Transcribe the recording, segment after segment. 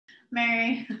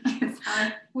Mary, Yes,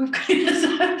 hi.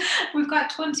 we've got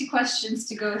 20 questions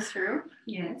to go through.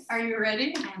 Yes. Are you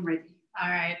ready? I am ready. All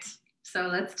right. So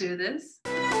let's do this.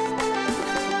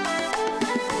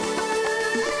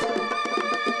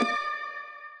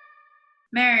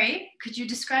 Mary, could you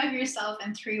describe yourself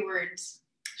in 3 words?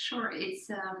 Sure. It's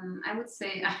I would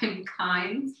say I'm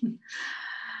kind.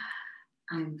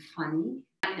 I'm funny.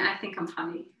 I think I'm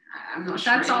funny. I'm not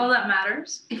sure. That's all that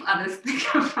matters. If others think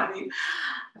I'm funny,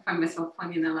 I find myself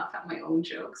funny and I laugh at my own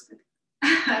jokes. But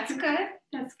That's good.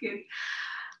 That's good.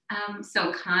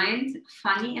 So kind,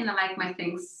 funny, and I like my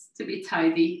things to be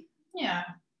tidy. Yeah.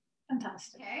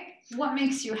 Fantastic. Okay. What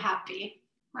makes you happy?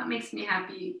 What makes me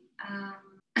happy?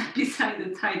 Beside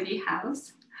a tidy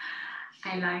house,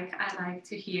 I like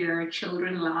to hear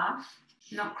children laugh,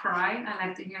 not cry. I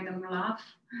like to hear them laugh.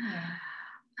 Yeah.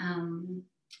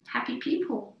 Happy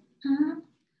people. Mm-hmm.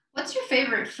 What's your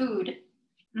favorite food?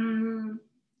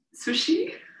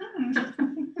 Sushi.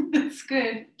 That's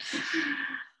good.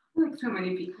 Like so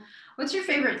many people. What's your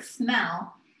favorite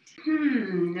smell?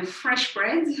 Fresh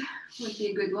bread would be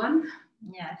a good one.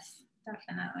 Yes,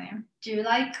 definitely. Do you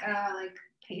like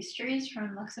pastries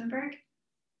from Luxembourg?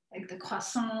 Like the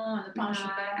croissant and the pain au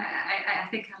chocolat? I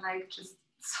think I like just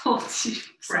salty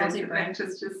bread.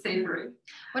 Just savory.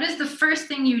 What is the first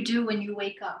thing you do when you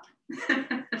wake up?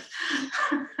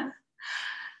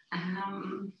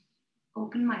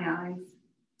 Open my eyes.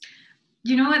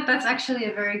 You know what? That's actually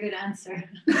a very good answer.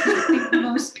 I think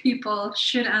most people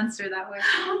should answer that way.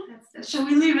 Shall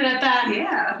we leave it at that?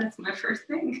 Yeah, that's my first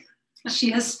thing.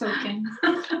 She has spoken.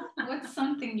 What's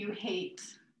something you hate?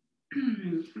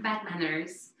 Bad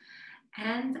manners.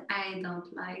 And I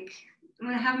don't like...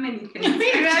 I have many things.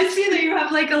 I see that you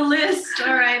have like a list.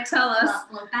 All right, tell us.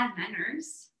 Well, bad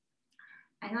manners.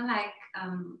 I don't like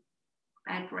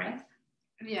bad breath.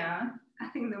 Yeah. I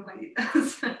think nobody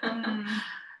does.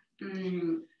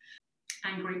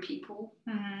 Angry people,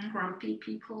 grumpy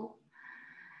people,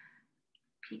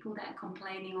 people that are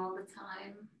complaining all the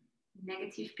time,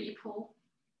 negative people.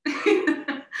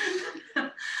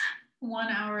 1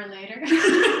 hour later.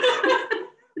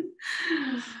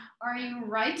 Are you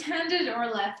right-handed or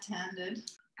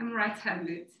left-handed? I'm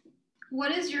right-handed.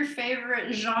 What is your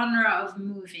favorite genre of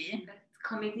movie?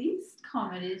 Comedies.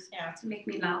 Comedies, yeah. To make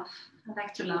me laugh. I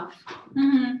like to laugh.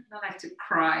 Mm-hmm. I don't like to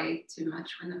cry too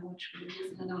much when I watch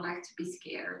movies, and I don't like to be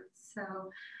scared.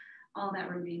 So all that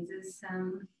remains is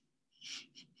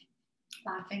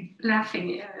Laughing. Laughing,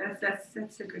 yeah,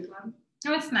 that's a good one.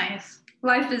 Oh, it's nice.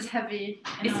 Life is heavy.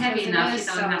 It's heavy enough. You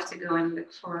don't have to go and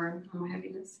look for more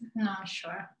heaviness. No,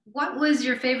 sure. What was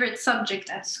your favorite subject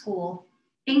at school?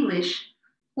 English.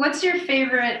 What's your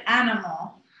favorite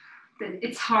animal?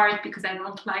 It's hard because I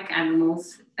don't like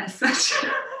animals as such.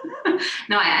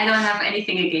 No, I don't have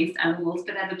anything against animals,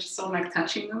 but I just don't like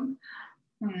touching them.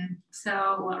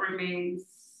 So what remains,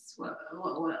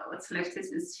 what's left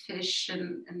is fish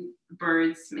and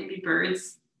birds, maybe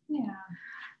birds. Yeah.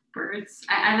 Birds.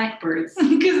 I like birds.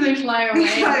 Because they fly away.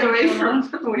 They fly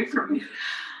away from me.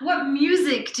 What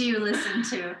music do you listen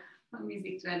to? What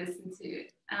music do I listen to?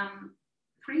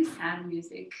 Pretty sad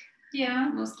music. Yeah.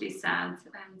 Mostly sad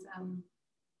and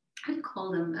how do you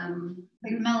call them?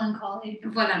 Like melancholy.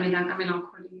 Voilà,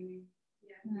 melancholy.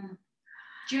 Yeah.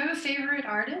 Do you have a favorite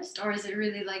artist, or is it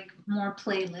really like more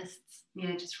playlists?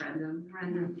 Yeah, just random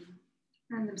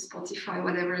Spotify,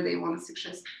 whatever they want to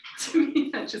suggest to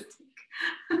me. I just take.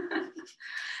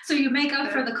 So you make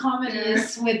up for the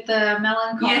comedies with the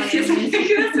melancholy. Yes, I think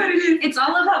that's what it is. It's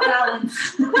all about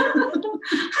balance.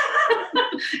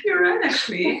 You're right,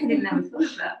 actually. I didn't ever thought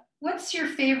of that. What's your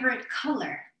favorite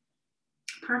color?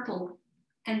 Purple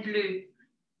and blue.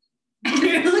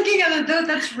 You're looking at it though,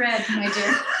 that's red, my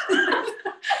dear.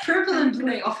 Purple and blue.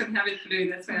 They often have it blue,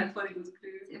 that's why I thought it was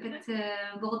blue.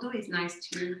 But Bordeaux is nice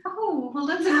too. Oh, well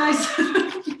that's a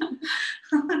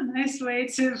nice way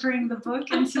to bring the book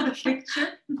into the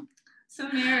picture. So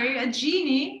Mary, a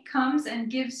genie comes and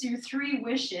gives you 3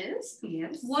 wishes.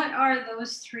 Yes. What are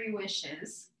those 3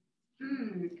 wishes?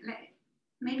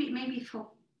 Maybe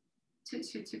for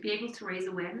to be able to raise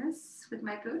awareness with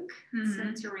my book,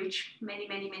 so to reach many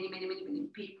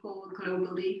people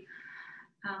globally.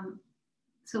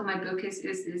 So my book is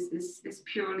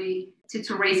purely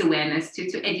to raise awareness,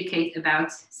 to educate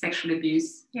about sexual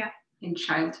abuse in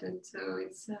childhood. So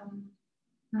it's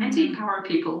and to empower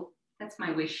people. That's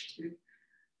my wish too.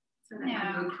 So that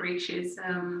my book reaches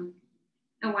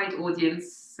a wide audience.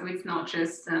 So it's not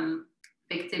just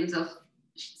victims of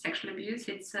sexual abuse.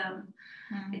 It's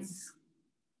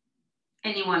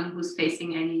anyone who's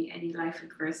facing any life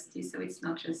adversity. So it's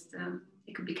not just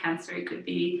it could be cancer, it could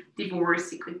be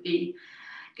divorce, it could be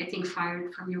getting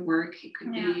fired from your work. It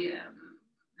could be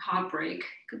heartbreak.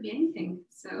 It could be anything.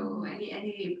 So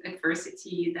any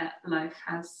adversity that life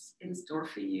has in store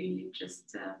for you, you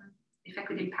just if I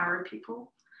could empower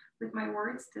people with my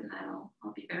words, then I'll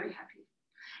be very happy.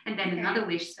 And then another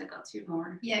wish. So I got 2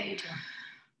 more. Yeah, you do.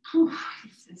 Whew,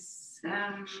 this is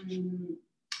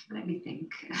let me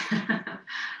think.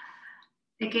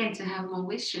 Again, to have more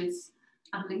wishes,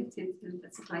 unlimited.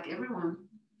 That's like everyone.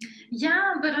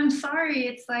 Yeah, but I'm sorry.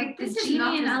 It's like the This is genie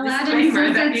not in a Aladdin disclaimer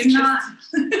says that it's you not.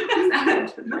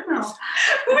 No.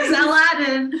 Who's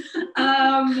Aladdin?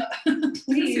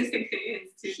 Please.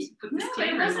 To put No, it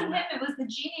disclaimers wasn't on him. It was the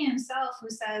genie himself who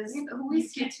says. Yeah, but who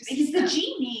is he to He's the say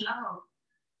genie. Oh,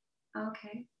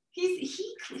 okay. He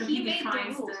So made the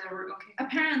defines rules. okay.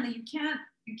 Apparently, you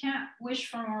can't wish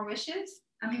for more wishes.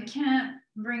 Okay. You can't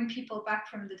bring people back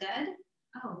from the dead.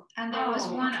 Oh, And there was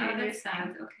one okay, other that's sad.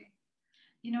 thing. Okay.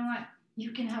 You know what?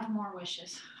 You can have more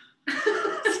wishes.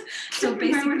 So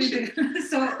basically,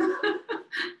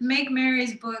 make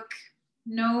Mary's book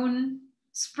known,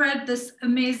 spread this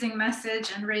amazing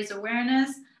message and raise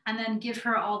awareness, and then give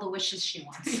her all the wishes she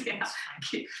wants. Yeah.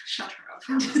 Shut her up.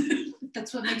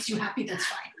 That's what makes you happy. That's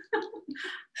fine.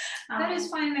 That is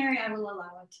fine, Mary. I will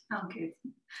allow it. Oh, good.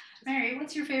 Mary,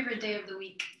 what's your favorite day of the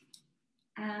week?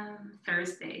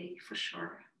 Thursday, for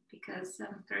sure. Because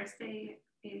Thursday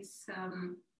is...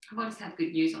 I've always had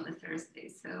good news on a Thursday,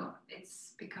 so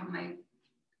it's become my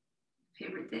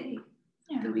favorite day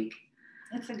of the week.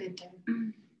 It's a good day.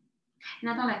 And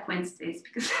I don't like Wednesdays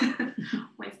because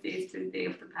Wednesday is the day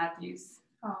of the bad news.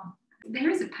 Oh. There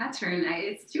is a pattern.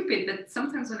 It's stupid, but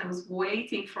sometimes when I was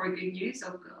waiting for good news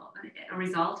of a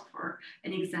result for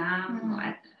an exam or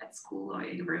at school or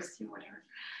university or whatever,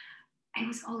 I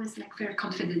was always like very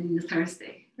confident in the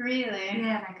Thursday. Really?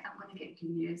 Yeah, like I'm going to get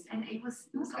good news. And it was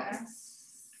always,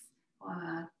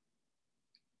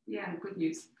 good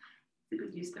news. The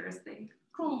good news Thursday.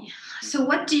 Cool. So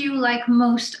what do you like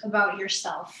most about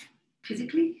yourself?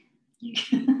 Physically?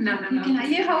 No. You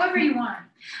can however you want.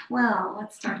 Well,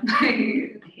 let's start by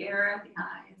the hair, the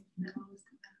eyes, the nose,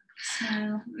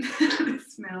 Smile. the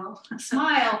smell.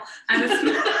 Smile. And the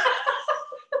smell.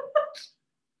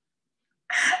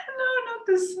 No, not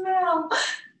the smell.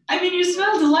 I mean, you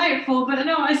smell delightful, but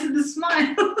no, I said the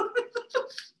smile.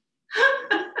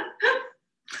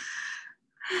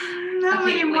 How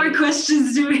many more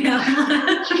questions do we have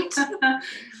left?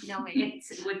 No, it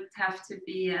would have to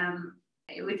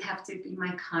be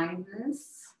my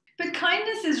kindness. But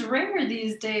kindness is rare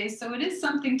these days, so it is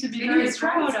something to be very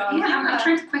proud of. Yeah, I'm not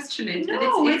trying to question it.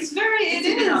 No, but it's very. It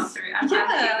is.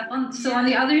 So on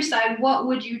the other side, what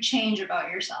would you change about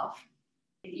yourself?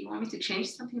 Do you want me to change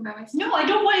something about myself? No, I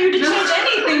don't want you to change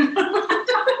anything.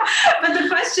 But the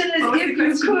question is, if you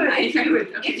could.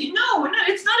 If you no,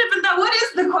 it's not even that. What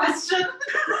is the question?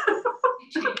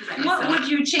 What would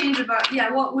you change about?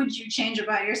 Yeah, what would you change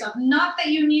about yourself? Not that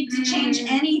you need to change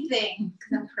anything.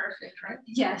 Because I'm perfect, right?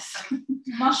 Yes.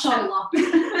 Mashallah.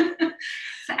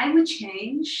 So I would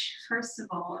change. First of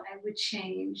all, I would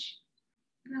change.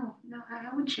 No, I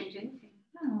wouldn't change anything.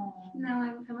 No,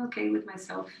 I'm okay with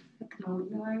myself at the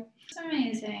moment. No, it's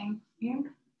amazing. Yeah,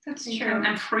 that's true.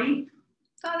 I'm free.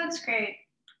 Oh, that's great.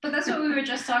 But that's what we were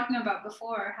just talking about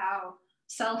before, how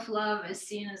self-love is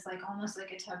seen as like almost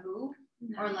like a taboo,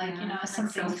 or like,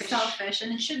 something selfish,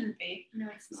 and it shouldn't be. No,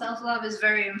 it's not. Self-love is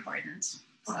very important.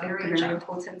 So very, very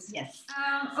important. Yes.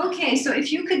 Okay, so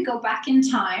if you could go back in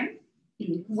time,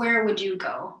 where would you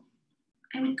go?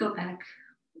 I would go back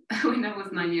when I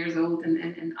was 9 years old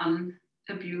and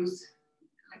unabused,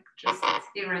 like just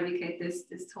eradicate this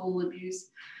whole abuse.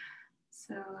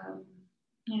 So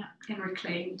and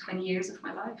reclaim 20 years of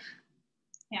my life.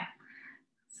 Yeah.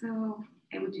 So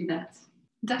I would do that.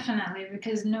 Definitely,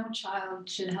 because no child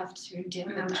should have to deal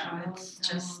with that. It's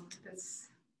just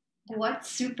what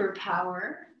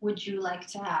superpower would you like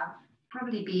to have?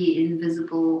 Probably be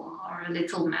invisible or a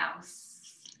little mouse.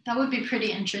 That would be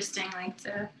pretty interesting, like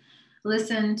to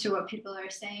listen to what people are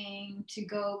saying, to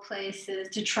go places,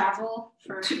 to travel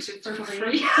for free.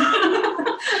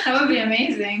 That would be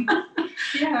amazing.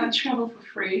 Yeah, travel for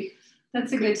free.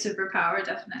 That's a good superpower,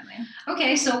 definitely.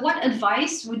 Okay, so what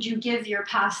advice would you give your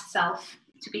past self?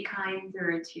 To be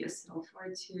kinder to yourself, or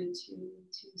to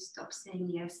stop saying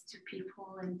yes to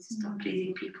people and to stop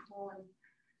pleasing people.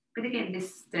 But again,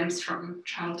 this stems from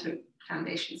childhood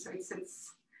foundation, so it's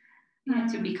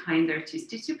to be kinder,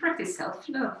 to practice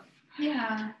self-love.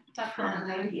 Yeah, definitely.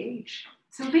 From an early age.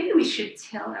 So maybe we should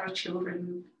tell our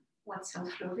children what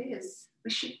self-love is.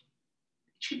 It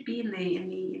should be in the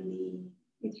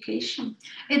education.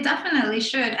 It definitely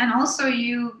should. And also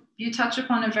you you touch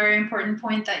upon a very important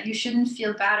point that you shouldn't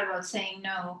feel bad about saying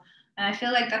no. And I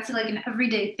feel like that's like an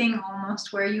everyday thing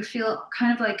almost, where you feel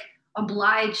kind of like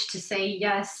obliged to say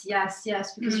yes, yes,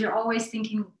 yes, because you're always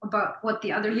thinking about what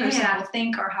the other person will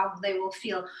think or how they will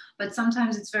feel. But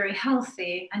sometimes it's very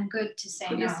healthy and good to say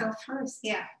Put no. yourself first.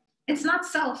 Yeah. It's not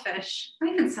selfish.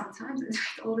 Even sometimes,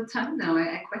 all the time now,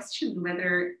 I question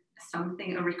whether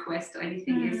something, a request or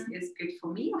anything is good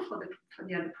for me or for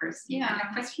the other person. Yeah. And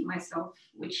I question myself,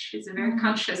 which is a very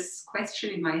conscious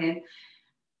question in my head.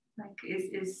 Like,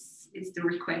 is the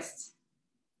request,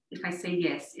 if I say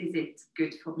yes, is it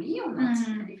good for me or not?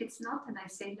 And if it's not, then I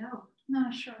say no.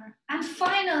 No, sure. And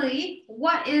finally,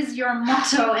 what is your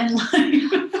motto in life?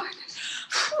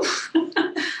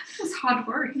 It's hard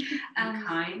work.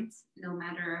 Kind, no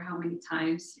matter how many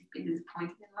times you've been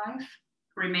disappointed in life.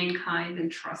 Remain kind and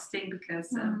trusting,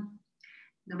 because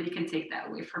nobody can take that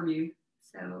away from you.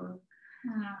 So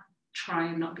try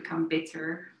and not become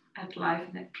bitter at life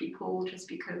and at people just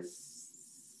because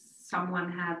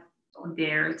someone had or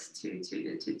dared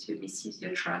to misuse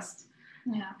your trust.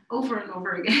 Yeah. Over and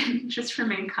over again. Just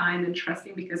remain kind and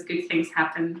trusting, because good things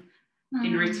happen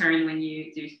in return when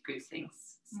you do good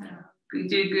things. So you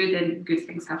do good and good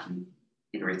things happen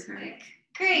in return.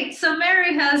 Great. So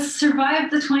Mary has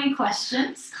survived the 20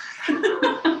 questions.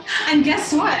 And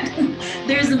guess what?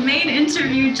 There's a main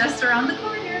interview just around the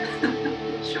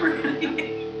corner. Sure.